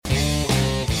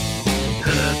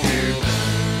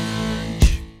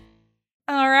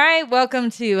right, welcome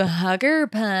to Hugger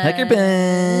Punch. Hugger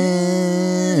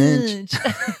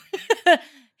Punch.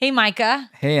 Hey, Micah.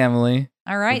 Hey, Emily.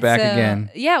 All right, We're back again.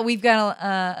 Yeah, we've got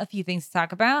a few things to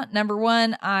talk about. Number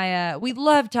one, we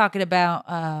love talking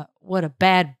about what a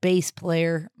bad bass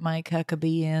player Mike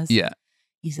Huckabee is. Yeah.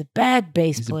 He's a bad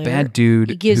bass player. He's a bad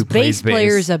dude. He gives who plays bass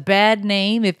players a bad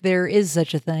name, if there is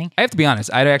such a thing. I have to be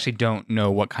honest. I actually don't know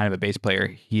what kind of a bass player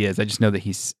he is. I just know that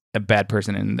he's a bad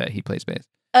person and that he plays bass.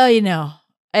 Oh, you know.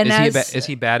 And is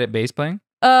he bad at bass playing?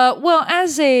 Well,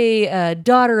 as a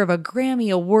daughter of a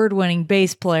Grammy award-winning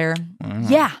bass player,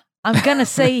 yeah, I'm gonna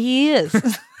say he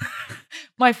is.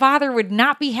 My father would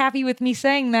not be happy with me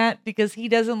saying that because he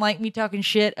doesn't like me talking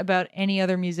shit about any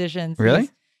other musicians. Really?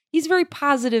 He's a very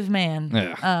positive man.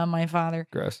 Ugh. My father.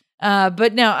 Gross.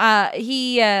 But no,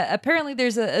 he apparently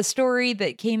there's a story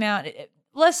that came out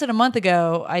less than a month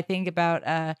ago, I think,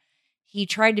 about he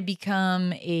tried to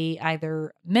become a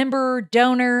either member,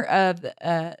 donor of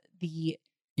the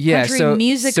Country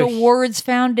Music Awards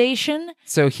Foundation.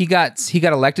 So he got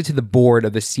elected to the board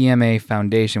of the CMA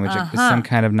Foundation, which is some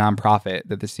kind of nonprofit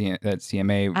that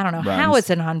CMA. I don't know runs. how it's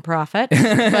a nonprofit,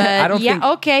 but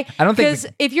okay. I don't think because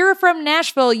if you're from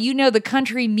Nashville, you know the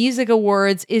Country Music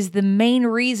Awards is the main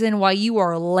reason why you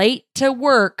are late to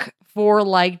work for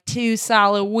like 2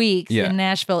 solid weeks in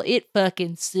Nashville. It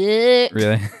fucking sucks.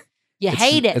 Really. You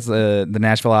hate it. It's the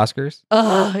Nashville Oscars.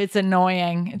 Oh, it's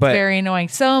annoying. It's very annoying.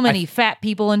 So many fat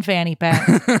people in fanny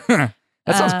packs. That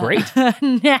sounds great.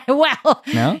 Well,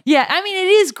 no? Yeah, I mean, it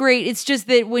is great. It's just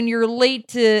that when you're late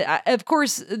to, of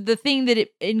course, the thing that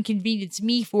it inconvenienced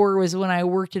me for was when I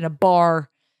worked in a bar.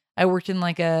 I worked in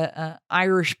like a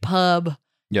Irish pub.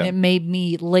 Yeah. It made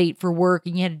me late for work,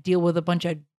 and you had to deal with a bunch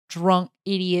of drunk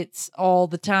idiots all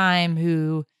the time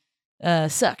who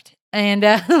sucked. And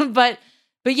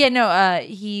But yeah, no,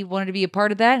 he wanted to be a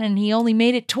part of that, and he only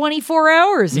made it 24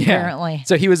 hours, apparently.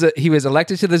 So he was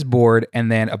elected to this board,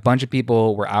 and then a bunch of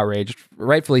people were outraged,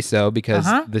 rightfully so, because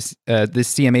this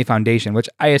CMA Foundation, which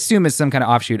I assume is some kind of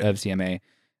offshoot of CMA,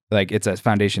 like it's a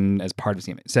foundation as part of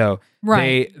CMA. So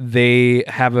they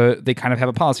kind of have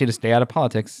a policy to stay out of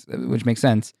politics, which makes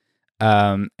sense.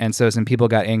 And so some people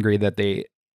got angry that they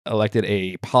elected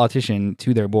a politician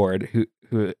to their board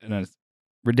who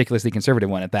ridiculously conservative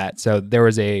one at that. So there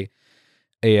was a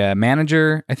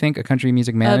manager, I think, a country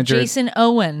music manager, Jason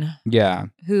Owen. Yeah,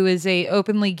 who is a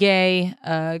openly gay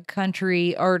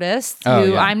country artist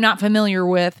who I'm not familiar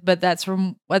with, but that's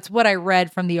what I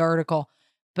read from the article.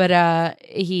 But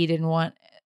he didn't want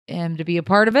him to be a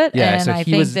part of it, and so I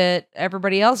think that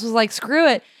everybody else was like, screw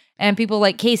it. And people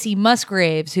like Casey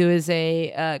Musgraves, who is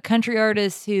a country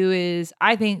artist who is,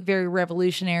 I think, very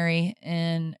revolutionary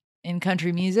in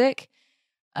country music.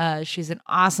 She's an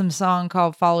awesome song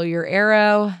called Follow Your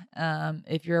Arrow.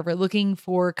 If you're ever looking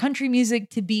for country music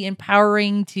to be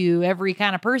empowering to every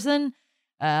kind of person,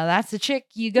 that's the chick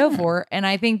you go for. And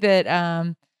I think that,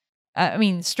 I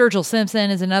mean, Sturgill Simpson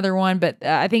is another one, but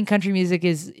I think country music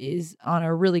is on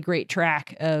a really great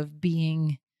track of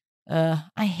being, I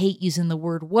hate using the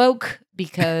word woke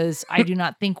because I do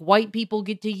not think white people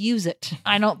get to use it.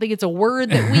 I don't think it's a word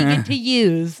that we get to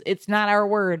use. It's not our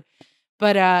word.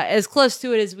 But as close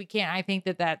to it as we can, I think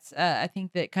I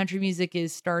think that country music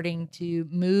is starting to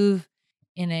move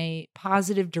in a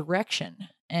positive direction.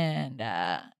 And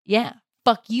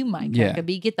fuck you, Mike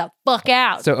Huckabee. Get the fuck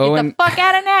out. So Get the fuck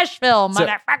out of Nashville,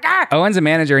 motherfucker. Owen's a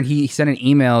manager, and he sent an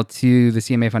email to the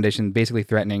CMA Foundation basically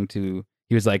threatening to,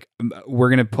 he was like, we're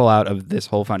going to pull out of this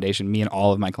whole foundation, me and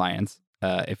all of my clients,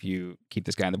 if you keep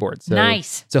this guy on the board. So,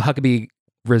 nice. So Huckabee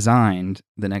resigned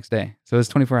the next day. So it was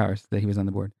 24 hours that he was on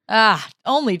the board.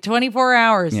 Only 24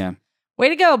 hours. Yeah. Way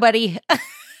to go, buddy.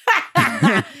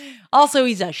 Also,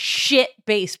 he's a shit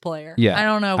bass player. Yeah. I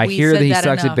don't know if I hear that he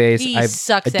sucks enough. at bass. He I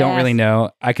sucks don't really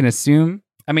know. I can assume.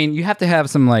 I mean, you have to have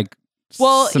some like.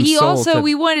 Well, some he soul also, to...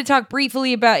 we wanted to talk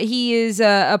briefly about, he is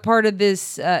a part of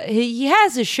this, he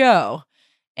has a show,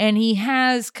 and he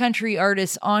has country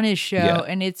artists on his show,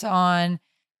 and it's on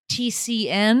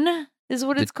TCN is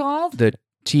what it's called? The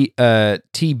TBN.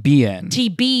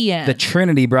 TBN. The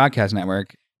Trinity Broadcast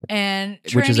Network. And which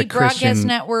is Trinity a Broadcast Christian...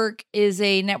 Network is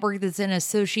a network that's in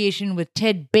association with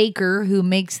Ted Baker, who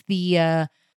makes the...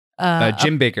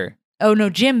 Jim Baker. Oh, no,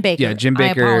 Jim Baker. Yeah, Jim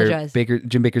Baker. I apologize.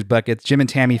 Jim Baker's Buckets. Jim and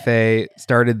Tammy Faye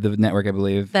started the network, I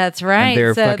believe. That's right.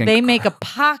 So they make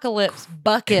apocalypse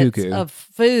buckets cuckoo. Of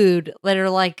food that are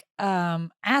like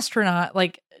astronaut,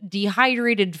 like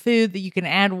dehydrated food that you can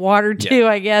add water to,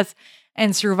 I guess.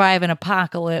 and survive an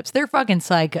apocalypse. They're fucking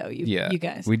psycho, you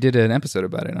guys. We did an episode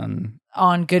about it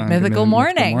on Good Mythical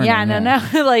Morning. Yeah,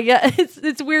 no. Like,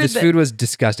 it's weird. This food was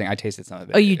disgusting. I tasted some of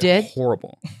it. Oh, you did?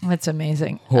 Horrible. That's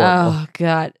amazing. Horrible. Oh,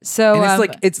 God. So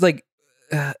and it's like,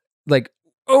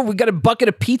 oh, we got a bucket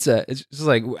of pizza. It's just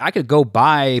like, I could go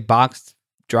buy boxed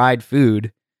dried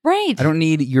food. Right. I don't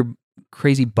need your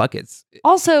crazy buckets.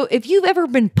 Also, if you've ever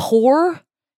been poor,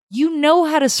 you know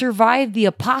how to survive the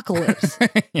apocalypse.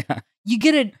 Yeah. You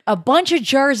get a bunch of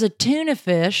jars of tuna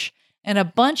fish and a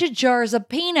bunch of jars of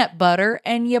peanut butter,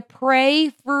 and you pray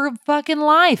for fucking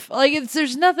life. Like,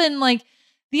 there's nothing like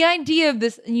the idea of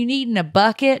this. You needing a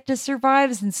bucket to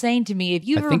survive is insane to me. If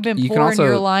you've ever been poor in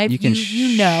your life,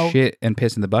 you know shit and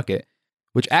piss in the bucket.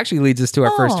 Which actually leads us to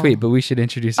our first tweet, but we should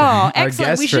introduce our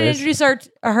excellent. guest We should introduce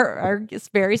our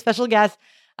very special guest.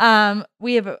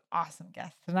 We have an awesome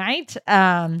guest tonight.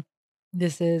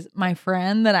 This is my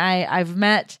friend that I've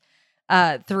met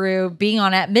through being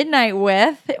on At Midnight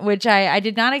with, which I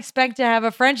did not expect to have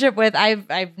a friendship with.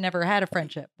 I've never had a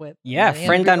friendship with. Yeah,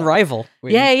 friend and rival.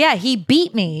 Yeah. He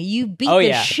beat me. You beat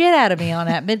the shit out of me on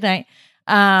At Midnight.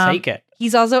 Take it.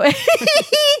 He's also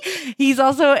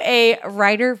a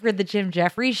writer for the Jim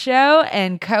Jeffries Show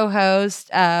and co-host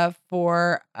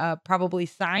for Probably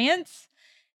Science,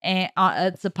 and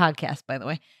it's a podcast, by the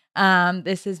way.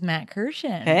 This is Matt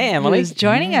Kirshen. Hey, Emily, who's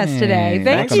joining us today.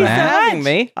 Thank you for so having much.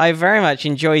 me. I very much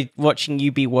enjoyed watching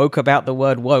you be woke about the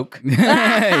word woke.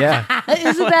 Yeah,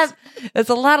 that's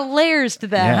a lot of layers to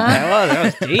that, huh? That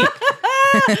was deep.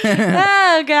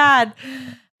 Oh God.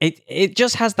 It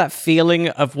just has that feeling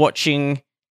of watching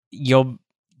your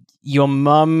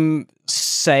mum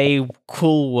say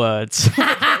cool words.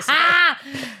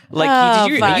 Like,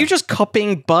 are you just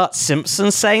copying Bart Simpson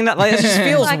saying that? Like, it just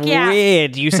feels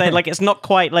weird. You say, like, it's not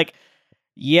quite like,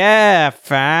 yeah,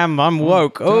 fam, I'm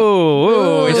woke.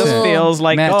 Oh, it just feels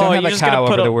like, Matt, don't have you're a just cow going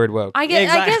to put over the word woke. I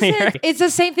guess it's the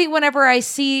same thing whenever I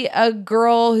see a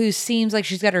girl who seems like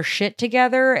she's got her shit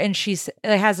together and she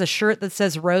has a shirt that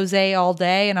says rose all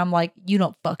day, and I'm like, you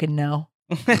don't fucking know.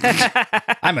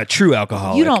 I'm a true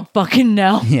alcoholic. You don't fucking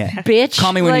know, bitch.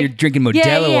 Call me when you're drinking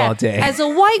Modelo all day. As a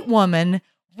white woman,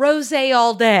 rose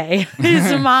all day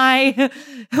is my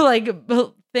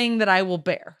thing that I will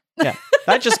bear. Yeah,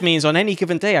 that just means on any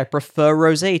given day, I prefer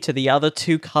rosé to the other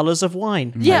two colors of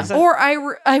wine. Yeah, or I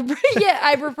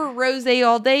prefer rosé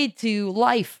all day to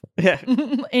life. Yeah,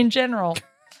 in general.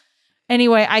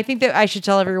 Anyway, I think that I should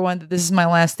tell everyone that this is my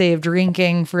last day of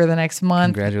drinking for the next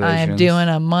month. Congratulations. I am doing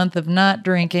a month of not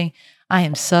drinking. I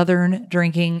am Southern.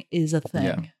 Drinking is a thing.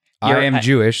 Yeah. I am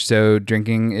Jewish, so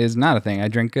drinking is not a thing. I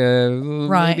drink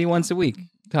maybe once a week,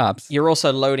 tops. You're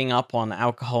also loading up on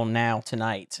alcohol now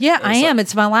tonight. Yeah, I am.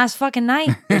 It's my last fucking night.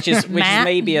 Which is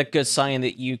maybe a good sign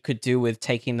that you could do with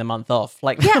taking the month off.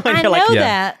 Like, yeah, I know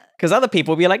that. Because other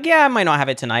people will be like, yeah, I might not have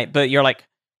it tonight, but you're like,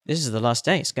 this is the last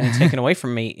day. It's getting taken away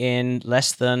from me in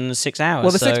less than 6 hours.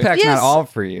 Well, the 6-pack's not all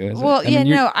for you, is well,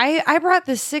 it? I brought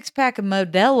the 6-pack of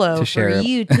Modelo for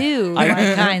you too, my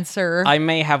kind sir. I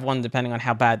may have one depending on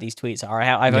how bad these tweets are.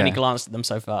 I've only glanced at them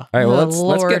so far. All right, well,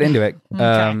 let's get into it.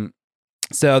 Okay.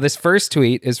 So this first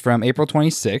tweet is from April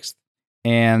 26th,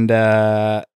 and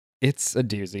it's a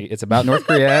doozy. It's about North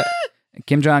Korea.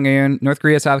 Kim Jong-un, North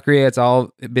Korea, South Korea. It's all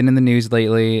been in the news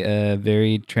lately.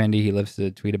 Very trendy. He loves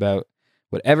to tweet about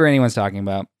whatever anyone's talking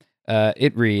about.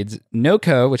 It reads,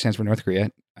 NOCO, which stands for North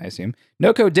Korea, I assume.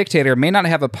 NOCO dictator may not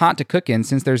have a pot to cook in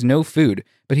since there's no food,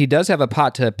 but he does have a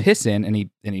pot to piss in, and he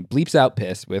bleeps out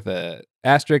piss with a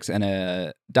asterisk and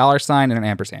a $sign and an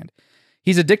ampersand.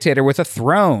 He's a dictator with a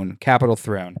throne, capital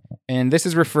throne. And this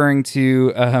is referring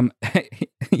to,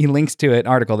 he links to an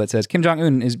article that says, Kim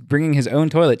Jong-un is bringing his own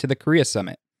toilet to the Korea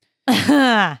summit.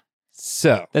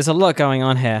 So there's a lot going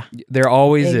on here. There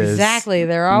always is. Exactly,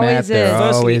 there always Matt, is. There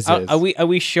Firstly, always is. Are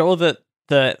we sure that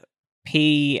the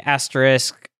P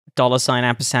asterisk $sign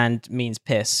ampersand means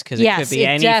piss? Because it could be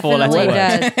any definitely 4-letter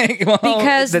word. does. Well,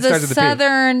 because that the starts with a P.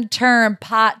 Southern term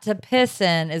 "pot to piss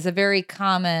in" is a very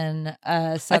common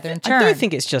Southern term. I don't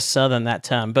think it's just Southern, that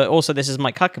term, but also this is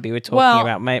Mike Huckabee we're talking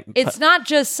about. It's not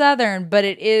just Southern, but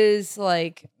it is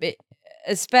like,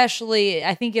 especially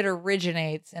I think it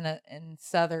originates in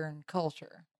Southern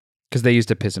culture. Because they used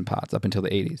to piss in pots up until the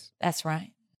 80s. That's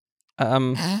right.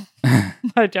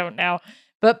 I don't know.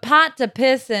 But pot to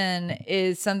piss in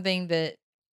is something that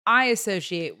I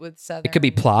associate with Southern. It could be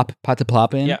plop, pot to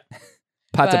plop in. Yeah.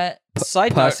 Pot to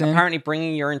Side note, in. apparently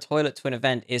bringing your own toilet to an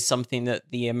event is something that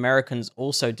the Americans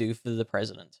also do for the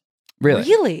president. Really?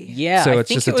 Really? Yeah. So it's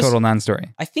just a total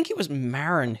non-story. I think it was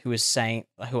Maron who was saying,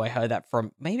 who I heard that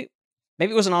from. Maybe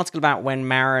it was an article about when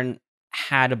Maron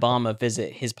had Obama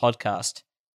visit his podcast.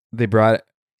 They brought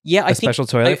a special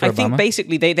toilet for Obama? I think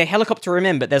basically they helicopter him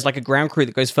in, but there's like a ground crew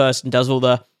that goes first and does all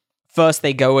the... First,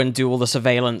 they go and do all the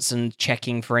surveillance and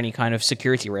checking for any kind of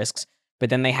security risks. But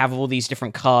then they have all these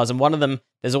different cars. And one of them,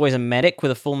 there's always a medic with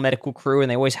a full medical crew.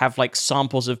 And they always have like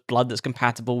samples of blood that's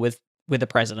compatible with the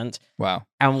president. Wow.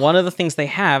 And one of the things they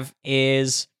have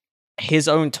is his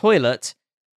own toilet.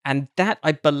 And that,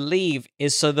 I believe,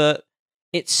 is so that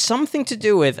it's something to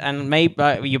do with, and maybe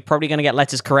you're probably going to get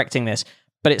letters correcting this,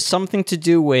 but it's something to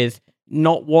do with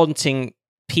not wanting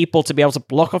people to be able to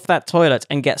block off that toilet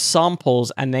and get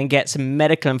samples and then get some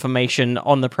medical information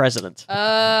on the president.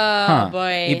 Oh,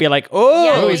 boy. He'd be like,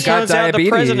 it turns out the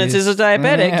president is a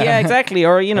diabetic. Yeah, exactly.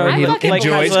 Or, you know, he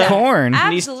enjoys corn.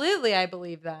 Absolutely, I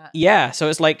believe that. Yeah, so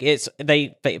it's like,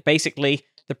 they basically,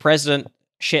 the president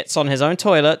shits on his own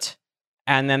toilet,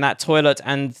 and then that toilet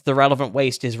and the relevant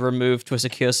waste is removed to a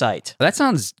secure site. That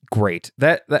sounds great.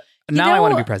 Now I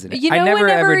want to be president. You know, I never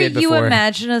ever did before. You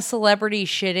imagine a celebrity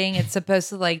shitting, it's supposed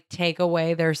to like take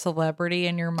away their celebrity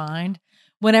in your mind.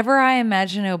 Whenever I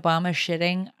imagine Obama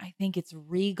shitting, I think it's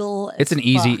regal. It's an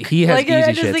easy. He has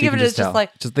easy shit. Think of it as just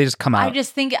like they just come out. I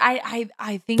just think I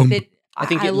think Boom. That I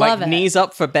think I love like it. Knees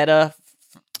up for better.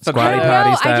 Squatty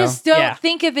potty style. I just don't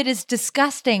think of it as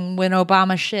disgusting when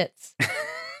Obama shits.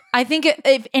 I think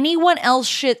if anyone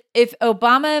else if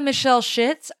Obama and Michelle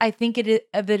shits, I think of it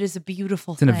as a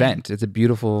beautiful thing. It's an event. It's a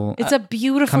beautiful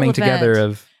coming event. together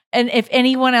of. And if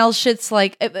anyone else shits,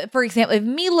 like, for example, if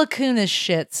Mila Kunis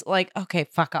shits, like, okay,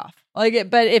 fuck off. Like,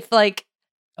 but if like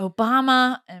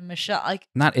Obama and Michelle, like,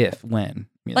 not if, when.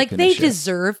 Mila like Kunis they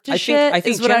deserve to shit. I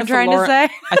think is what I'm trying to say.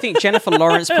 I think Jennifer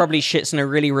Lawrence probably shits in a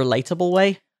really relatable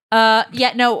way.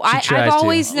 Yeah, no, I've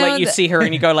always known like you see her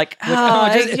and you go like,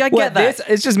 I get that.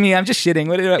 It's just me. I'm just shitting.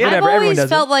 Whatever. I've always Everyone does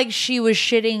felt like she was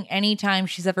shitting anytime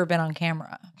she's ever been on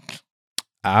camera.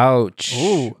 Ouch.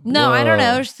 Ooh. No, whoa. I don't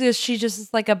know. She just is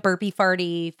like a burpy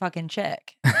farty fucking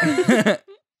chick.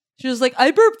 She was like,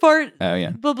 I burp fart. Oh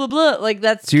yeah. Blah blah blah. Like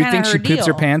that's. Do you think she poops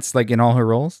her pants like in all her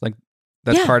roles? Like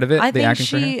that's part of it. I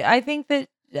think that.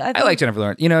 I like Jennifer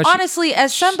Lawrence. You know, honestly,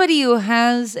 as somebody who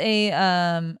has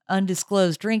a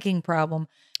undisclosed drinking problem,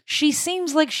 she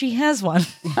seems like she has one.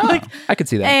 Like, I could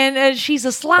see that. And she's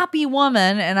a sloppy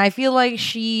woman, and I feel like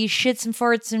she shits and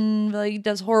farts and like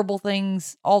does horrible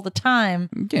things all the time.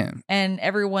 Yeah. And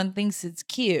everyone thinks it's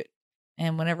cute.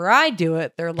 And whenever I do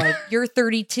it, they're like, "You're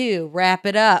 32. Wrap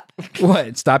it up."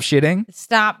 What? Stop shitting?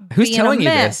 Stop. Who's being telling a you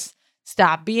mess. this?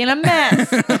 Stop being a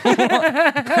mess. All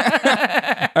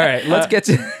right, let's get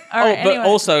to. But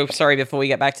also, sorry, before we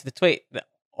get back to the tweet,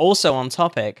 also on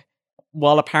topic,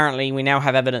 while apparently we now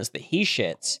have evidence that he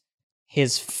shits,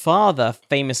 his father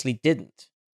famously didn't.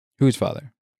 Whose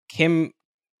father? Kim.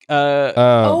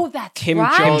 That's Kim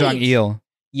right. Kim Jong-il.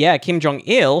 Yeah, Kim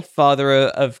Jong-il, father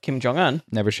of Kim Jong-un.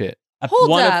 Never shit.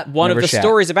 One of the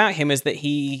stories about him is that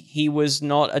he was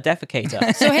not a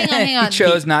defecator. So hang on. He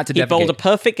chose not to defecate. He bowled a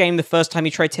perfect game the first time he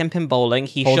tried 10-pin bowling.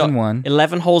 He shot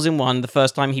 11 holes in one the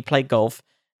first time he played golf,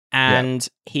 and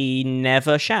he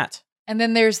never shat. And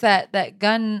then there's that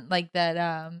gun, like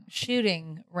that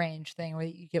shooting range thing where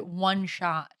you get one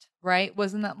shot, right?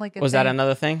 Wasn't that like a Was thing? that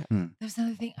another thing? There's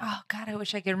another thing. Oh God, I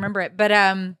wish I could remember it. But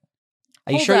are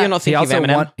you sure you're not thinking of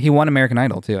Eminem? He won American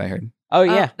Idol too, I heard. Oh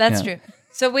yeah. That's true.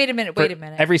 So wait a minute.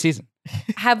 Every season.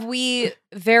 Have we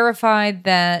verified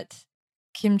that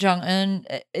Kim Jong-un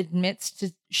admits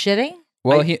to shitting?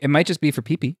 Well, it might just be for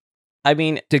pee-pee. I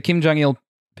mean, did Kim Jong-il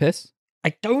piss?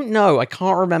 I don't know. I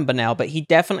can't remember now, but he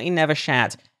definitely never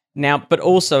shat. Now, but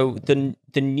also the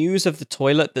news of the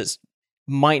toilet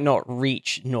might not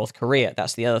reach North Korea.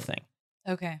 That's the other thing.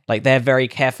 Okay. Like they're very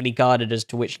carefully guarded as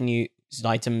to which news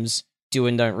items do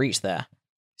and don't reach there.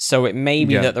 So it may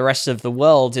be that the rest of the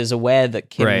world is aware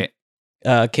that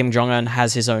Kim Jong-un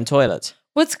has his own toilet.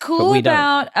 What's cool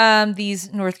about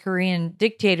these North Korean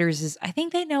dictators is I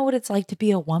think they know what it's like to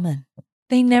be a woman.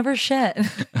 They never shit.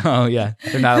 Oh yeah,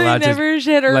 they're not allowed to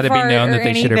shit or let it be known that they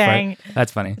anything. shit or fart.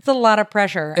 That's funny. It's a lot of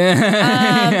pressure.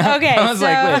 Okay, I was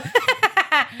like,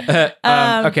 wait.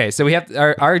 Okay, so we have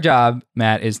our job,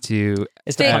 Matt, is to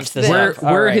punch this up.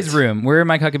 We're his room. We're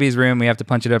Mike Huckabee's room. We have to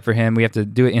punch it up for him. We have to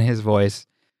do it in his voice.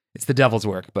 It's the devil's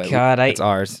work, but it's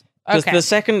ours. Okay. The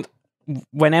second,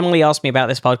 when Emily asked me about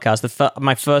this podcast,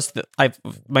 my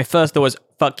first thought was,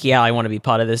 "Fuck yeah, I want to be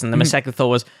part of this," and then my second thought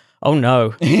was, "Oh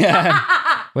no,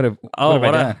 yeah, what have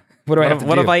I done? What do I have to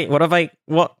do?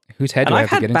 What? Whose head do I have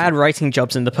to get into? I've had bad writing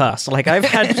jobs in the past. Like I've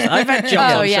had jobs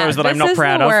on shows that I'm not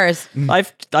proud of.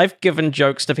 I've given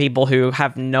jokes to people who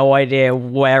have no idea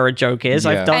where a joke is.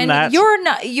 I've done that.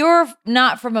 You're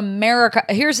not from America.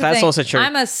 Here's the thing. That's also true.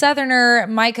 I'm a Southerner.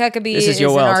 Mike Huckabee is an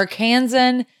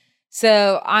Arkansan.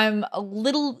 So I'm a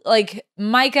little like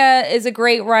Micah is a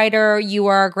great writer. You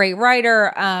are a great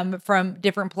writer from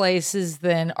different places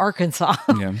than Arkansas.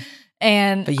 Yeah.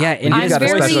 And but yeah, I'm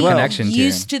very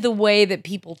used to the way that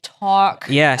people talk.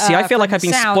 Yeah, see, I feel like I've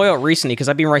been spoiled recently because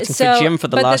I've been writing for Jim for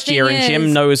the last year, and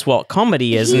Jim knows what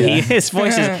comedy is, and his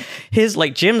voice is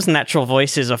Jim's natural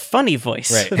voice is a funny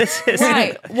voice. Right.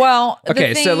 Right. Well,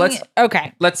 okay, so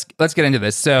let's get into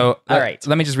this. So, all right,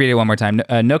 let me just read it one more time.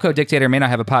 Noko dictator may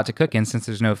not have a pot to cook in since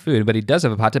there's no food, but he does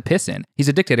have a pot to piss in. He's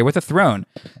a dictator with a throne.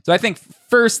 So I think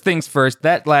first things first,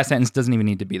 that last sentence doesn't even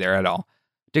need to be there at all.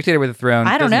 Dictator with a throne.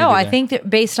 I don't know. I think that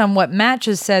based on what Matt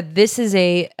just said, this is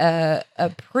a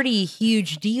pretty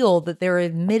huge deal that they're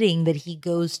admitting that he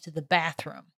goes to the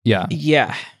bathroom. Yeah.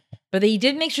 Yeah. But he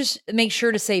did make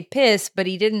sure to say piss, but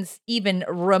he didn't even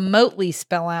remotely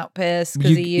spell out piss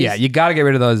because you got to get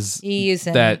rid of those. He used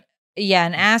an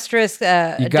asterisk,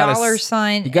 a dollar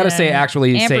sign. You got to say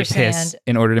piss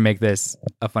in order to make this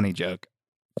a funny joke.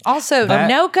 Also,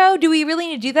 Noko, do we really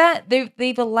need to do that?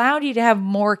 They've allowed you to have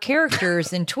more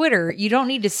characters in Twitter. You don't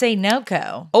need to say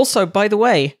Noko. Also, by the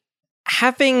way,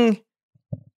 having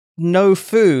no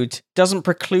food doesn't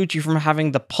preclude you from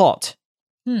having the pot.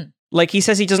 Like he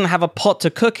says he doesn't have a pot to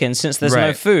cook in since there's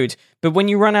no food. But when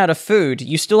you run out of food,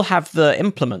 you still have the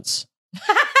implements.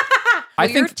 I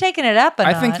think you're taking it up a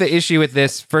notch. I think the issue with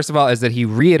this, first of all, is that he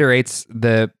reiterates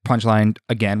the punchline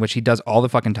again, which he does all the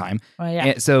fucking time. Oh, yeah.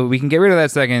 And so we can get rid of that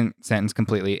second sentence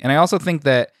completely. And I also think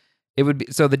that it would be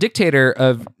so the dictator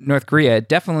of North Korea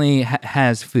definitely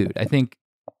has food. I think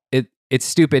it's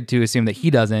stupid to assume that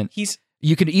he doesn't.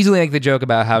 You could easily make the joke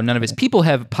about how none of his people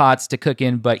have pots to cook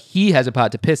in, but he has a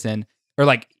pot to piss in, or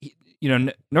like none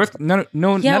of North what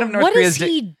Korea's. What is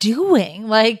he doing?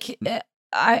 Like.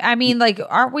 I mean, like,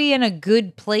 aren't we in a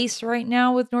good place right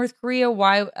now with North Korea?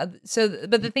 Why?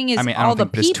 But the thing is, all the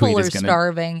people are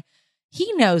starving.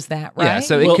 He knows that, right? Yeah.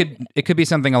 So it could be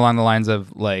something along the lines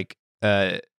of like,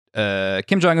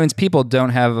 Kim Jong Un's people don't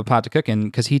have a pot to cook in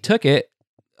because he took it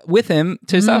with him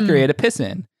to South Korea to piss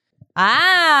in.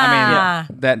 I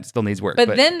mean, that still needs work.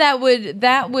 But then that would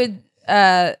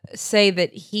say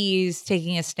that he's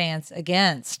taking a stance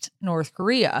against North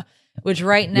Korea. Which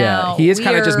right now, he is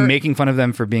kind of just making fun of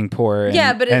them for being poor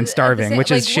and starving,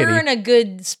 which is shitty. We're in a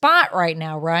good spot right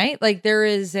now, right? Like there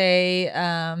is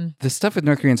the stuff with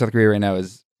North Korea and South Korea right now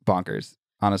is bonkers.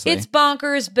 Honestly, it's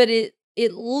bonkers, but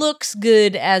it looks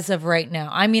good as of right now.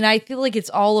 I mean, I feel like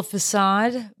it's all a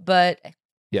facade, but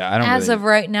yeah, I don't. As of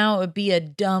right now, it would be a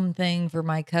dumb thing for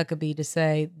Mike Huckabee to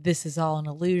say this is all an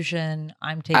illusion.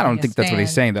 I'm taking. I don't think that's what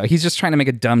he's saying though. He's just trying to make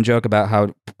a dumb joke about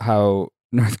how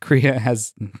North Korea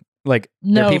has. Like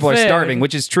their people are starving,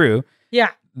 which is true. Yeah.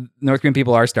 North Korean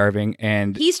people are starving,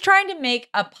 and he's trying to make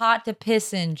a pot to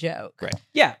piss in joke. Right.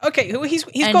 Yeah. Okay.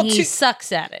 He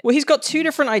sucks at it. Well, he's got two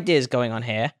different ideas going on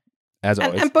here, as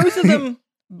always, and both of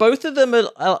them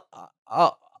are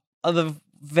the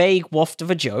vague waft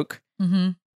of a joke.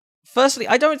 Mm-hmm. Firstly,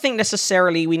 I don't think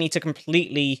necessarily we need to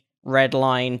completely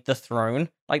redline the throne.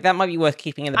 Like that might be worth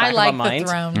keeping in the back of our mind.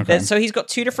 Throne. Okay. So he's got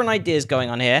two different ideas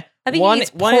going on here. I think he's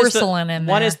porcelain in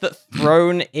there. One is that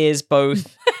throne is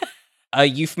both a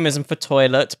euphemism for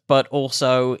toilet, but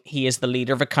also he is the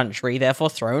leader of a country, therefore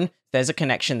throne. There's a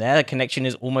connection there. The connection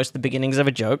is almost the beginnings of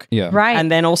a joke. Yeah. Right.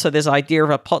 And then also this idea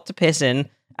of a pot to piss in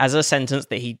as a sentence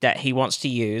that he wants to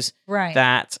use. Right.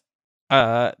 That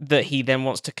he then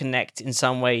wants to connect in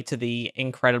some way to the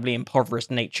incredibly impoverished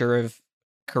nature of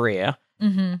Korea.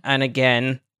 Mm-hmm. And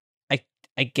again,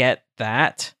 I get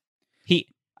that.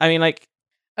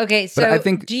 Okay, so I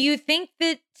think, do you think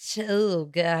that? Oh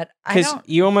God, because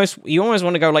you almost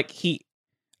want to go like he.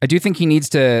 I do think he needs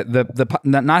to the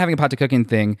not having a pot to cook in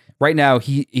thing right now.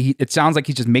 He it sounds like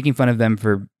he's just making fun of them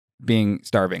for being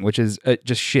starving, which is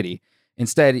just shitty.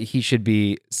 Instead, he should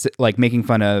be like making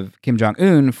fun of Kim Jong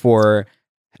Un for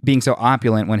being so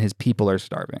opulent when his people are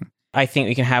starving. I think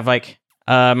we can have like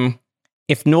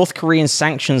if North Korean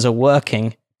sanctions are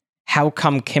working. How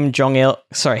come Kim Jong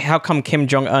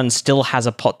Un still has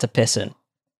a pot to piss in?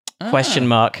 Question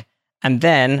mark. And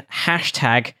then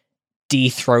hashtag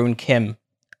dethrone Kim.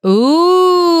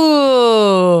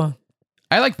 Ooh.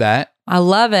 I like that. I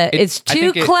love it. It's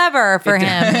too clever for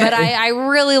him, but I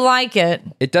really like it.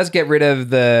 It does get rid of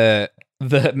the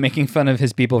making fun of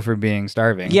his people for being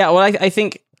starving. Yeah, well, I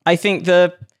think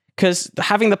because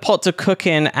having the pot to cook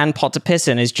in and pot to piss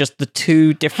in is just the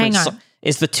two different.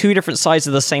 It's the two different sides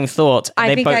of the same thought.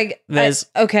 I think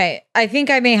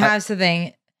I may have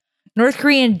something. North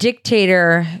Korean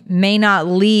dictator may not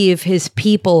leave his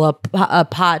people a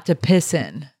pot to piss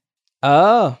in.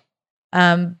 Oh.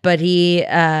 But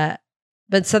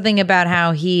something about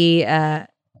how he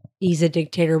He's a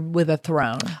dictator with a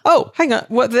throne. Oh, hang on.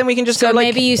 Well, then we can just so go like...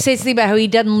 maybe you say something about how he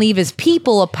doesn't leave his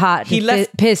people a pot to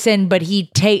piss in, but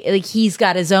he's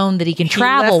got his own that he can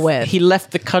travel with. He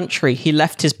left the country. He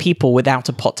left his people without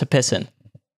a pot to piss in.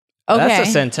 Okay. That's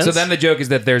a sentence. So then the joke is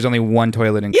that there's only one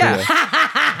toilet in Korea.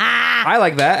 I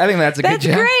like that. I think that's a good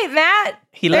joke. That's great, Matt.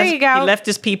 There you go. He left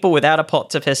his people without a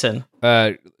pot to piss in.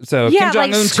 So Kim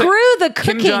Jong-un screw the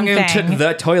cooking Kim Jong-un thing. took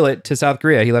the toilet to South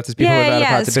Korea. He left his people without a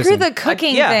pot to piss in. Screw the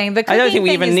cooking thing. The cooking I don't think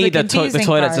we even need the toilet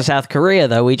part. to South Korea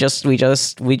though. We just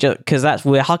because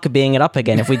we're Huckabeeing it up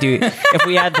again. If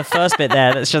we add the first bit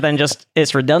there,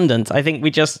 it's redundant. I think we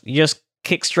just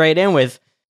kick straight in with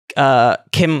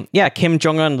Kim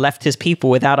Jong-un left his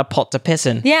people without a pot to piss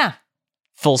in. Yeah.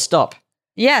 Full stop.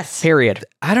 Yes. Period.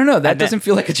 I don't know. That doesn't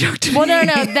feel like a joke to me. Well, no,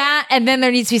 that, and then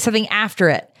there needs to be something after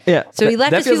it. Yeah. So he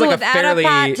left his people without a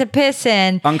pot to piss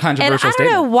in. Uncontroversial and I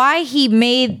don't know why he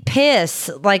made piss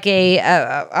like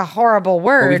a horrible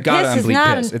word. Well, we've got to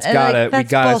unbleep piss. It's gotta we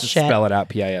gotta spell it out.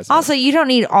 PIS. Also, you don't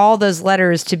need all those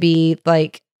letters to be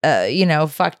like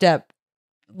fucked up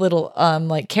little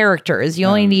like characters. You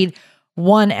only need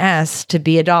one S to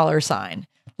be a $sign,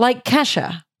 like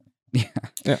Kesha.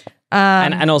 Yeah.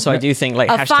 And also, I do think like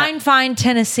a fine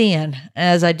Tennessean,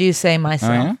 as I do say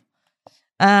myself.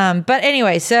 But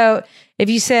anyway, so if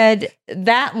you said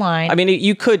that line, I mean,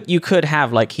 you could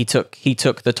have like he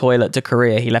took the toilet to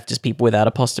Korea. He left his people without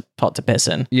a pot to piss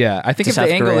in. Yeah, I think if the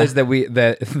angle is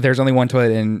that there's only one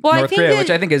toilet in North Korea, which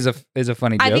I think is a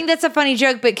funny joke. I think that's a funny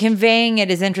joke, but conveying it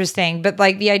is interesting. But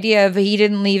like the idea of he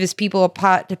didn't leave his people a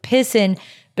pot to piss in,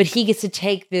 but he gets to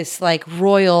take this like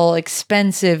royal,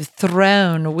 expensive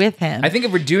throne with him. I think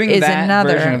if we're doing that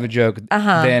version of the joke,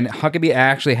 then Huckabee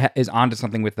actually is onto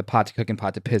something with the pot to cook and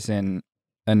pot to piss in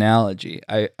analogy.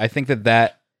 I think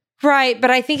that right, but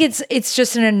I think it's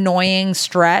just an annoying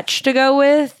stretch to go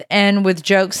with, and with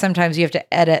jokes sometimes you have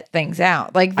to edit things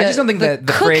out. Like I just don't think that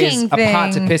the phrase "a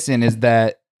pot to piss in" is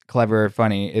that clever or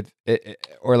funny.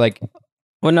 Or like,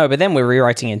 well, no, but then we're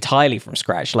rewriting entirely from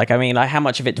scratch. Like, I mean, like, how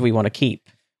much of it do we want to keep?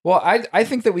 Well, I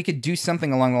think that we could do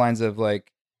something along the lines of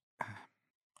like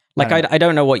I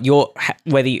don't know what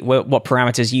what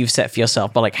parameters you've set for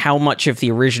yourself, but like how much of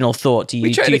the original thought do you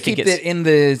keep it in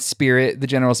the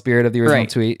general spirit of the original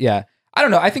tweet? Yeah, I don't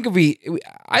know. I think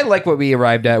I like what we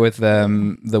arrived at with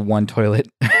the one toilet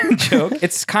joke.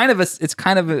 It's kind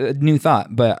of a new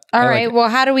thought, but all right. Well,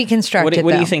 how do we construct it?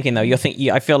 What are you thinking though?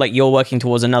 I feel like you're working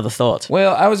towards another thought.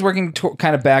 Well, I was working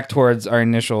kind of back towards our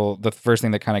initial. The first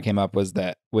thing that kind of came up was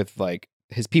that with like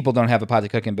his people don't have a pot to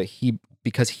cook in, but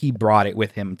because he brought it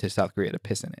with him to South Korea to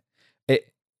piss in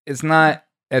it. It's not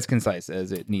as concise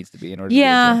as it needs to be in order.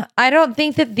 Yeah, I don't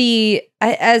think that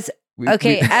as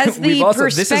the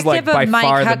perspective of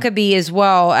Mike Huckabee as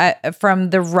well,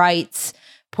 from the right's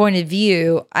point of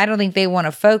view, I don't think they want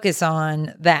to focus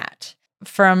on that.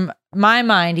 From my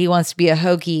mind, he wants to be a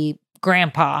hokey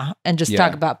grandpa and just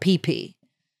talk about pee-pee.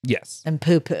 Yes. And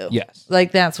poo-poo. Yes.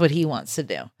 Like that's what he wants to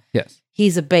do. Yes.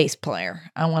 He's a bass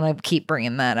player. I want to keep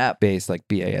bringing that up. Bass, like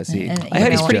B-A-S-E. I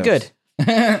heard he's pretty good.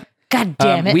 God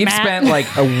damn it, We've Matt.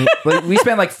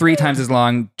 spent like 3 times as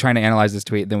long trying to analyze this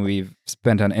tweet than we've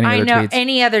spent on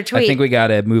any other tweet. I think we got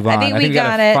to move on. I think we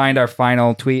got to find our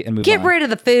final tweet and move on. Get rid of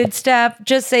the food stuff.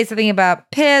 Just say something about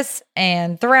piss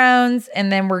and thrones, and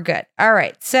then we're good. All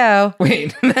right. So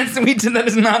wait, that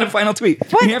is not a final tweet.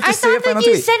 What? We have to I say thought a final that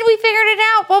you tweet. said we figured it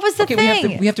out. What was the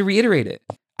thing? We have to reiterate it.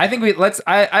 I think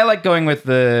I like going with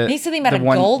the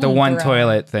one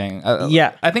toilet thing.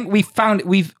 Yeah, I think we've found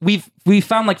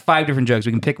like 5 different jokes.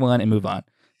 We can pick one and move on.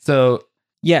 So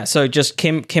yeah, so just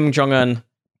Kim Jong-un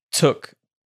took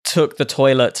the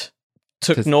toilet,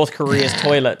 North Korea's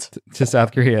toilet to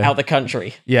South Korea out the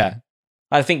country. Yeah,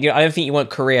 I don't think you want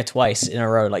Korea twice in a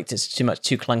row. Like it's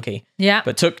too clunky. Yeah,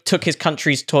 but took his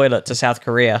country's toilet to South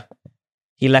Korea.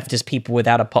 He left his people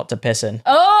without a pot to piss in.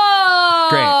 Oh,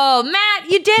 great.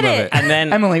 Matt, you did it. And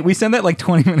then Emily, we said that like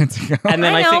 20 minutes ago. And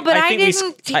then I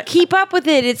didn't keep up with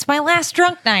it. It's my last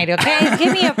drunk night. Okay,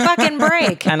 give me a fucking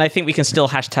break. And I think we can still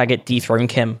hashtag it dethrone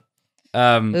Kim.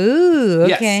 Ooh,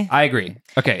 okay. Yes, I agree.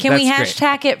 Okay, can we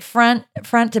hashtag it front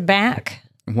to back?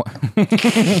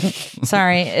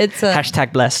 Sorry, it's a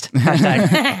hashtag blessed.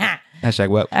 Hashtag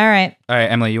what? All right,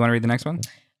 Emily, you want to read the next one?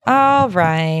 All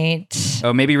right.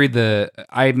 Oh, maybe read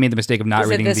I made the mistake of not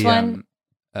reading this one.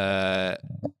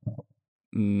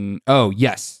 Oh,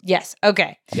 yes. Yes.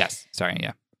 Okay. Yes. Sorry.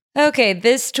 Yeah. Okay.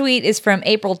 This tweet is from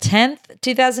April 10th,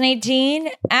 2018.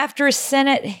 After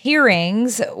Senate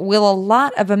hearings, will a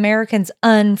lot of Americans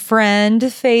unfriend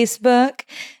Facebook?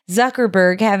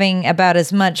 Zuckerberg having about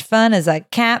as much fun as a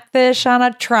catfish on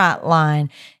a trot line.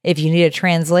 If you need a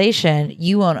translation,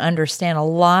 you won't understand a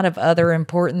lot of other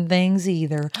important things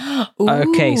either.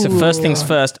 Okay, so first things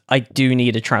first, I do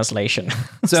need a translation.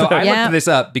 So I looked this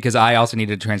up because I also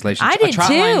needed a translation. I did too.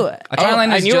 A trot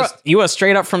line is you are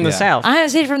straight up from the South. I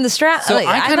was from the strat. So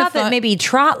I thought that maybe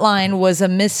trot line was a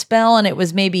misspell and it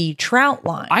was maybe trout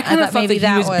line. I kind of thought maybe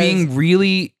that he was being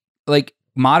really like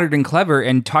modern and clever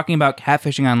and talking about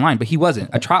catfishing online, but he wasn't.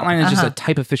 A trot line is just a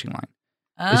type of fishing line.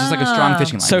 It's just like a strong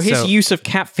fishing line. So his use of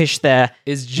catfish there,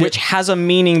 which has a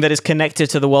meaning that is connected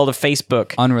to the world of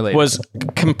Facebook, unrelated, was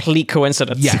complete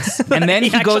coincidence. Yes. And then he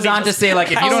goes on to say,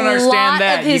 like, if you don't understand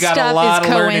that, you got a lot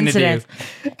of learning to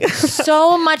do.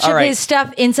 So much of his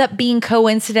stuff ends up being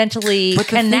coincidentally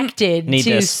connected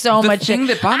to so much. The thing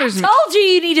that bothers me, I told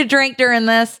you need a drink during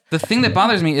this. The thing that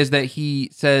bothers me is that he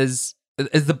says,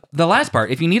 is the last part,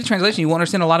 if you need a translation, you won't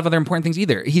understand a lot of other important things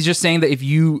either. He's just saying that if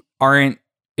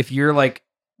you're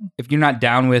not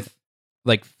down with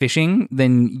like fishing,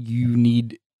 then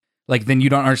then you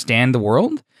don't understand the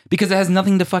world, because it has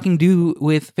nothing to fucking do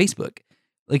with Facebook.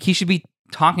 Like, he should be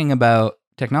talking about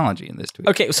technology in this tweet.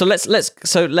 Okay, so let's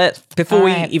before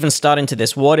we even start into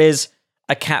this, what is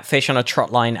a catfish on a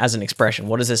trot line as an expression?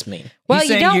 What does this mean? Well,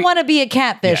 you don't want to be a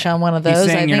catfish on one of those.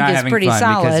 I think it's pretty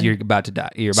solid because you're about to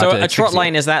die. So a trot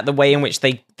line, is that the way in which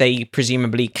they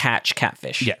presumably catch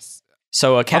catfish? Yes.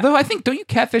 So although I think, don't you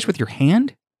catfish with your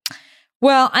hand?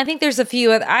 Well, I think there's a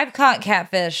few. I've caught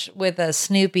catfish with a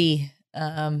Snoopy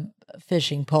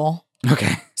fishing pole.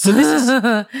 Okay. So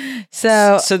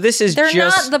this is they're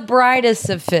not the brightest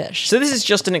of fish. So this is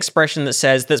just an expression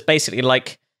that's basically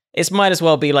like, it might as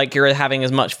well be like you're having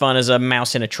as much fun as a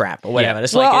mouse in a trap or whatever.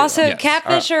 Yeah. It's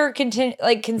catfish are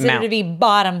considered to be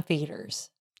bottom feeders.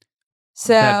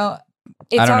 So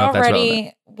it's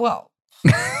already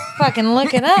fucking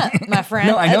look it up, my friend.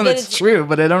 No, I know that's true,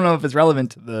 but I don't know if it's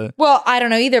relevant to the... Well, I don't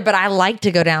know either, but I like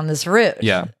to go down this route.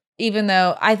 Yeah. Even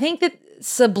though I think that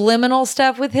subliminal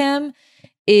stuff with him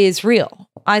is real.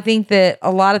 I think that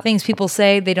a lot of things people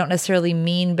say, they don't necessarily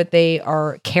mean, but they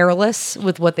are careless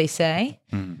with what they say.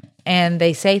 And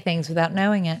they say things without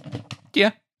knowing it.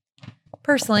 Yeah.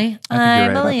 Personally, I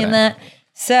believe that.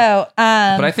 So,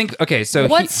 but I think, okay, so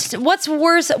what's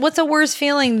worse? What's a worse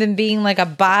feeling than being like a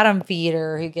bottom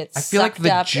feeder who gets? I feel like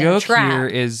the joke here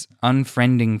is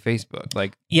unfriending Facebook.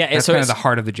 Like, that's kind of the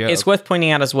heart of the joke. It's worth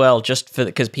pointing out as well, just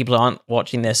because people aren't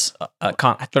watching this, I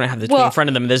don't have the tweet in front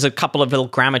of them. There's a couple of little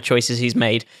grammar choices he's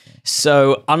made.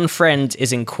 So, unfriend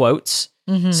is in quotes.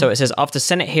 Mm-hmm. So it says, after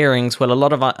Senate hearings, where a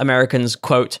lot of Americans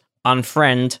quote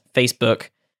unfriend Facebook.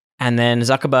 And then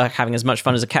Zuckerberg having as much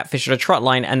fun as a catfish at a trot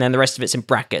line, and then the rest of it's in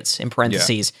brackets, in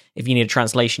parentheses. Yeah. If you need a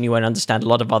translation, you won't understand a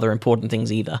lot of other important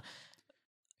things either.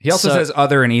 He also says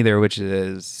other and either, which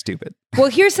is stupid.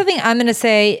 Well, here's something I'm going to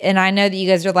say, and I know that you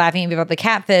guys are laughing about the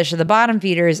catfish or the bottom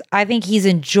feeders. I think he's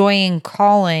enjoying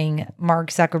calling Mark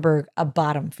Zuckerberg a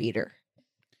bottom feeder.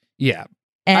 Yeah.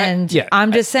 And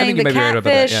I'm just saying the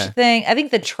catfish thing, I think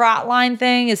the trot line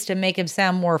thing is to make him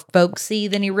sound more folksy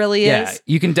than he really is. Yeah,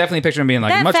 you can definitely picture him being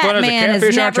like, much fun as a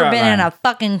catfish on a trot line. That man has never been in a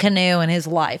fucking canoe in his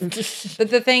life.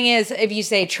 But the thing is, if you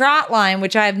say trot line,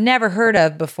 which I've never heard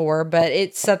of before, but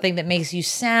it's something that makes you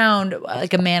sound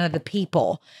like a man of the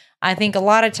people. I think a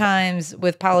lot of times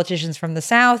with politicians from the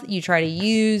South, you try to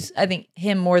use, I think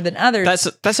him more than others,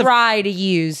 to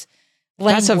use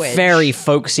language. That's a very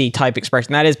folksy type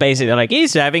expression. That is basically like,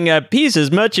 he's having a piece as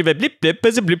much of a blip blip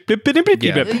as a blip blip blip blip.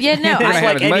 Yeah, no, I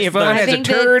like any fun as a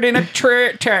turd in a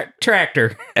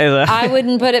tractor. I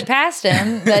wouldn't put it past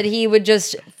him that he would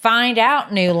just find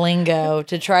out new lingo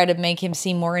to try to make him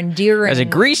seem more endearing. As a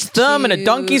greased thumb in a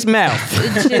donkey's mouth.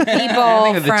 To people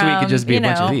I think the tweet could just be a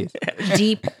bunch of these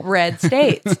deep red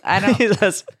states. I don't.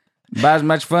 About as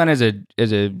much fun as a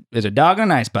dog in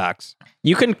an icebox.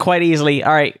 You can quite easily,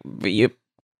 all right, you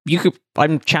could,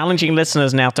 I'm challenging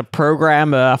listeners now to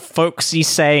program a folksy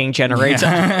saying generator.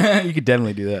 Yeah. You could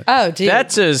definitely do that. Oh, dude.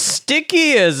 That's as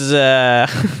sticky as,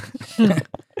 this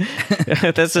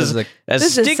is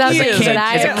sticky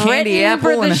as a candy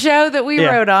apple for the show that we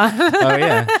wrote on. Oh,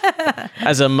 yeah.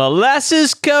 As a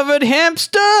molasses-covered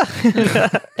hamster.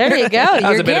 There you go. That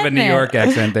was a bit of a New York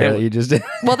accent there that you just did.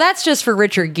 Well, that's just for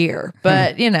Richard Gere,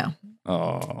 but, you know.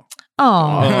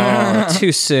 Oh,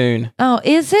 too soon. Oh,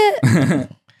 is it?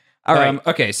 All right.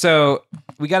 Okay, so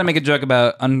we got to make a joke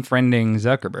about unfriending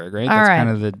Zuckerberg, right? That's kind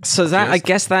of the. So that gist. I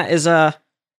guess that is a.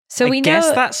 So I guess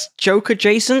that's joke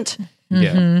adjacent. Mm-hmm.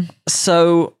 Yeah.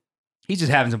 So he's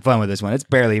just having some fun with this one. It's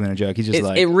barely even a joke. He's just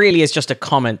it really is just a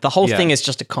comment. The whole thing is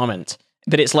just a comment.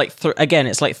 But it's like again,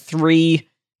 it's like three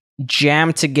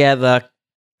jammed together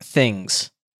things.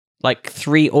 like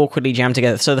 3 awkwardly jammed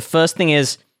together. So the first thing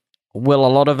is, will a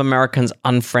lot of Americans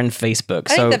unfriend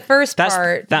Facebook? I think the first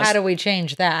part, how do we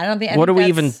change that? I don't think. What do we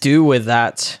even do with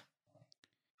that?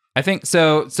 I think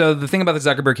so. So the thing about the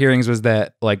Zuckerberg hearings was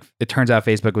that, like, it turns out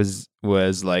Facebook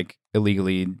was like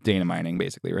illegally data mining,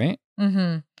 basically, right?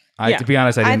 Mm-hmm. To be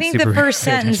honest, I think the first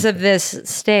sentence of this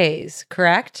stays,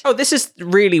 correct? Oh, this is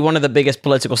really one of the biggest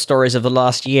political stories of the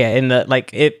last year. In that,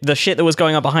 like, the shit that was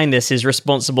going on behind this is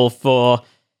responsible for.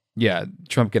 Yeah,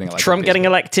 Trump getting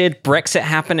elected, Brexit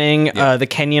happening, the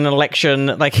Kenyan election.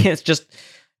 Like, it's just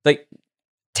like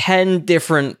 10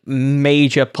 different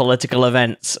major political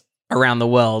events around the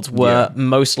world were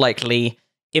most likely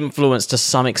influenced to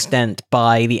some extent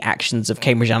by the actions of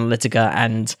Cambridge Analytica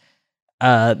and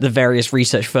the various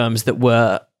research firms that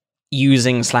were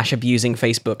using/abusing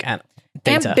Facebook and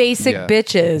data. And basic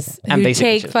bitches who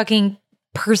take fucking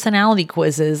personality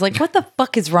quizzes. Like, what the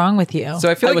fuck is wrong with you? So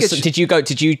I feel like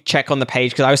did you check on the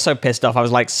page? Because I was so pissed off. I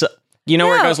was like,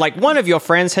 where it goes like, one of your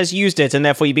friends has used it and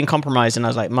therefore you've been compromised. And I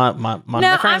was like, my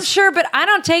friends. I'm sure, but I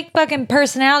don't take fucking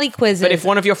personality quizzes. But if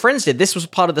one of your friends did, this was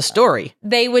part of the story.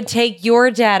 They would take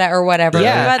your data or whatever.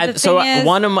 Yeah.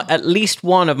 At least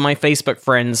one of my Facebook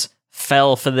friends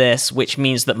fell for this, which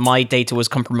means that my data was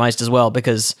compromised as well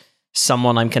because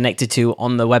someone I'm connected to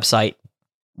on the website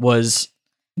was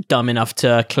dumb enough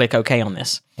to click OK on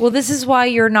this. Well, this is why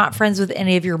you're not friends with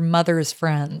any of your mother's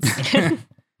friends.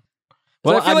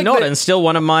 Well, I'm not, and still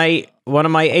one of my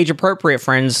age appropriate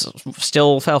friends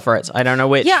still fell for it. I don't know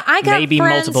which. Yeah, I got maybe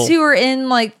friends multiple. who are in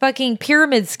like fucking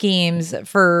pyramid schemes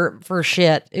for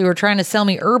shit, who are trying to sell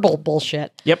me herbal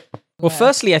bullshit. Yep. Well,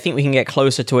 firstly, I think we can get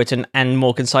closer to it and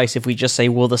more concise if we just say,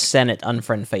 will the Senate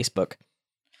unfriend Facebook?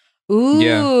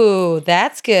 Ooh,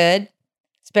 that's good.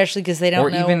 Especially because they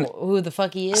don't know who the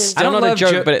fuck he is. I don't love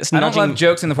joke, but it's I don't love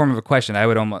jokes in the form of a question. I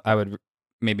would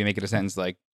maybe make it a sentence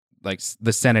like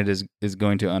the Senate is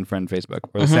going to unfriend Facebook,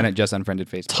 or the Senate just unfriended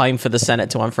Facebook. Time for the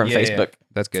Senate to unfriend Facebook. Yeah.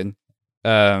 That's good.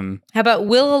 How about,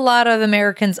 will a lot of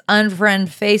Americans unfriend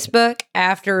Facebook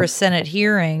after Senate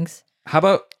hearings? How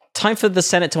about time for the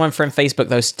Senate to unfriend Facebook,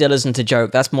 though, still isn't a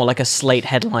joke. That's more like a Slate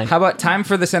headline. How about time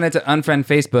for the Senate to unfriend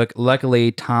Facebook?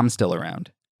 Luckily, Tom's still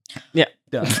around. Yeah.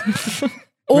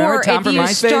 Or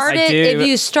if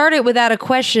you start it without a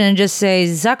question and just say,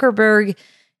 Zuckerberg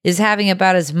is having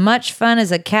about as much fun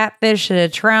as a catfish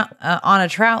at on a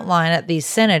trout line at these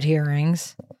Senate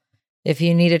hearings. If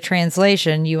you need a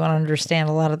translation, you won't understand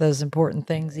a lot of those important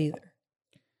things either.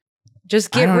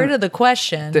 Just get rid of the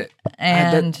question.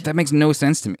 That makes no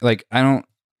sense to me. Like,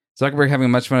 Zuckerberg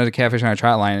having much fun as a catfish on a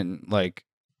trout line, like,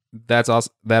 that also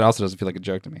doesn't feel like a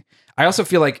joke to me. I also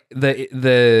feel like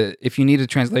the if you need a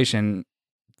translation,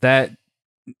 that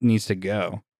needs to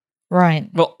go. Right.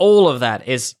 Well, all of that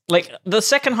is like the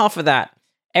second half of that,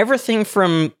 everything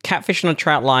from catfish on a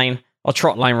trout line, or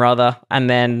trot line rather, and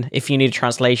then if you need a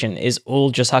translation, is all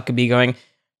just Huckabee going,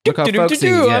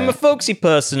 I'm a folksy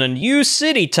person and you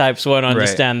city types won't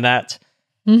understand that.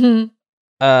 Mm-hmm.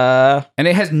 And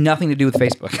it has nothing to do with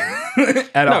Facebook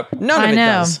at all. None of it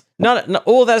does.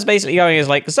 All that's basically going is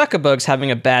like, Zuckerberg's having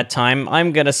a bad time.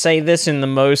 I'm going to say this in the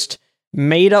most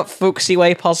made up folksy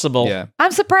way possible. Yeah.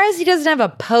 I'm surprised he doesn't have a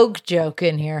poke joke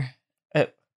in here.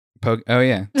 Poke? Oh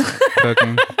yeah,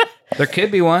 poking. There could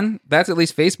be one. That's at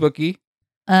least Facebooky.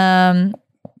 No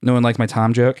one likes my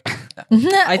Tom joke.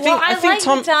 I think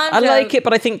Tom. I like it,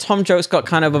 but I think Tom jokes got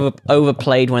kind of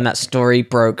overplayed when that story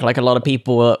broke. Like, a lot of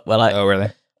people were like, "Oh, really?"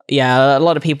 Yeah, a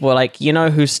lot of people were like,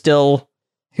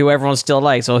 who everyone still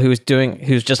likes, or who's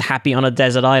just happy on a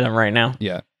desert island right now.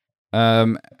 Yeah.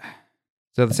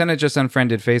 So the Senate just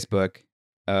unfriended Facebook,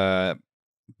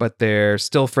 but they're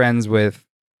still friends with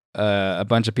a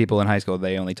bunch of people in high school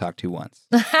they only talked to once.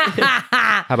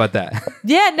 How about that?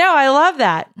 Yeah, no, I love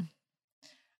that.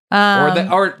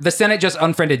 Or the Senate just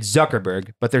unfriended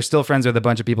Zuckerberg, but they're still friends with a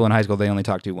bunch of people in high school they only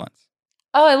talked to once.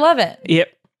 Oh, I love it.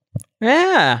 Yep.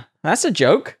 Yeah, that's a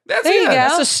joke. There you go.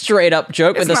 That's a straight up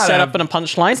joke with a setup and a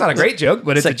punchline. It's not a great joke,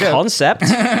 but it's a joke. Concept.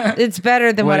 It's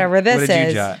better than whatever this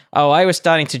is. I was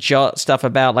starting to jot stuff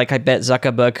about, like, I bet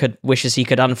Zuckerberg wishes he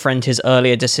could unfriend his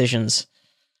earlier decisions.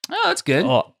 Oh, that's good.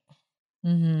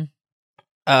 Mm-hmm.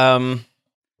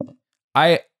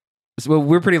 So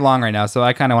we're pretty long right now, so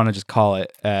I kind of want to just call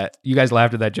it. You guys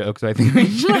laughed at that joke, so I think we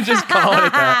should just call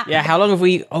it that. Yeah, how long have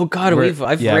we? Oh God,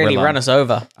 I've really run us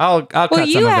over. I'll cut some of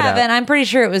it out. Well, you haven't. I'm pretty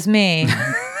sure it was me.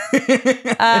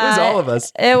 It was all of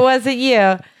us. It wasn't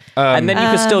you. And then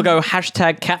you could still go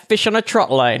 #catfish on a trot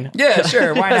line. Yeah,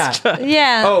 sure. Why not?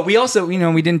 Yeah. Oh, we also, we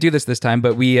didn't do this time,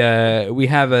 but we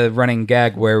have a running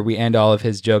gag where we end all of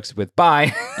his jokes with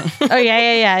bye. Oh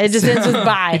yeah. It just ends with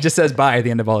bye. It just says bye at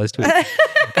the end of all his tweets.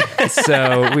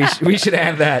 So we should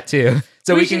have that too.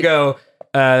 So we can go.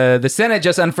 The Senate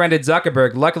just unfriended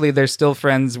Zuckerberg. Luckily, they're still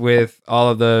friends with all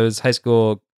of those high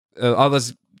school, all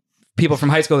those people from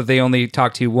high school that they only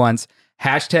talked to once.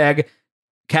 Hashtag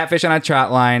catfish on a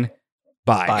trot line.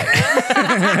 Bye.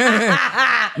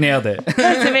 Nailed it.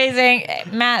 That's amazing.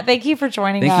 Matt, thank you for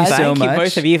joining us. Thank you so much. Thank you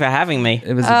both of you for having me.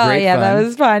 It was great fun. That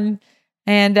was fun.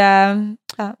 And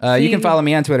you can follow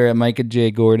me on Twitter at Micah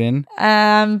J. Gordon.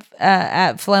 At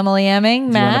Flemmelyamming,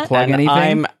 Matt. Do you want to plug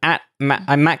anything?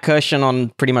 I'm Matt Kirshen on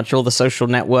pretty much all the social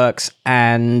networks,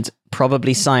 and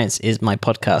Probably Science is my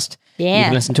podcast. Yeah. You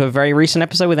can listen to a very recent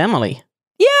episode with Emily.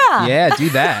 Yeah. Yeah, do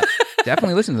that.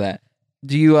 Definitely listen to that.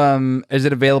 Do you is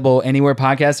it available anywhere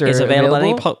podcasts are available?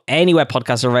 Anywhere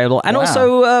podcasts are available. And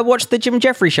also watch the Jim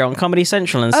Jefferies show on Comedy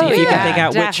Central and see if you can dig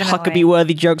out which Huckabee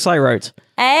worthy jokes I wrote.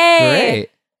 Hey. Great.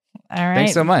 All right.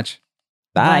 Thanks so much.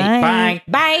 Bye.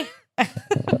 Bye.